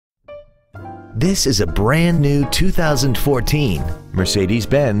This is a brand new 2014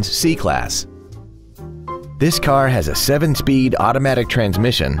 Mercedes-Benz C-Class. This car has a 7-speed automatic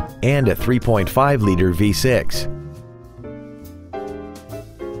transmission and a 3.5-liter V6.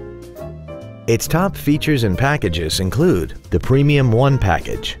 Its top features and packages include the Premium 1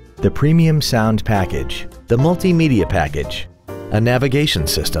 package, the Premium Sound package, the Multimedia package, a navigation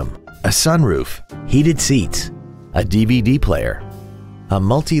system, a sunroof, heated seats, a DVD player, a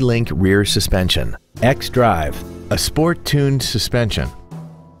multi-link rear suspension, X-Drive, a sport-tuned suspension,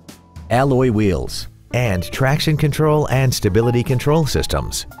 alloy wheels, and traction control and stability control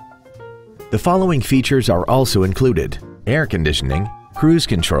systems. The following features are also included: air conditioning, cruise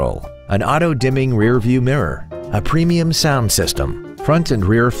control, an auto-dimming rear-view mirror, a premium sound system, front and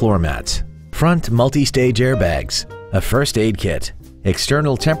rear floor mats, front multi-stage airbags, a first aid kit,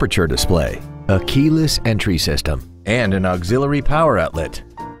 external temperature display, a keyless entry system, and an auxiliary power outlet.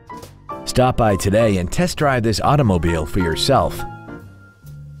 Stop by today and test drive this automobile for yourself.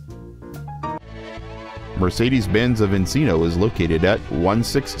 Mercedes-Benz of Encino is located at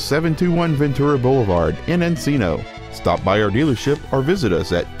 16721 Ventura Boulevard in Encino. Stop by our dealership or visit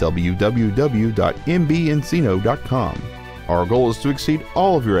us at www.mbencino.com. Our goal is to exceed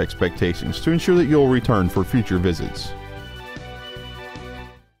all of your expectations to ensure that you'll return for future visits.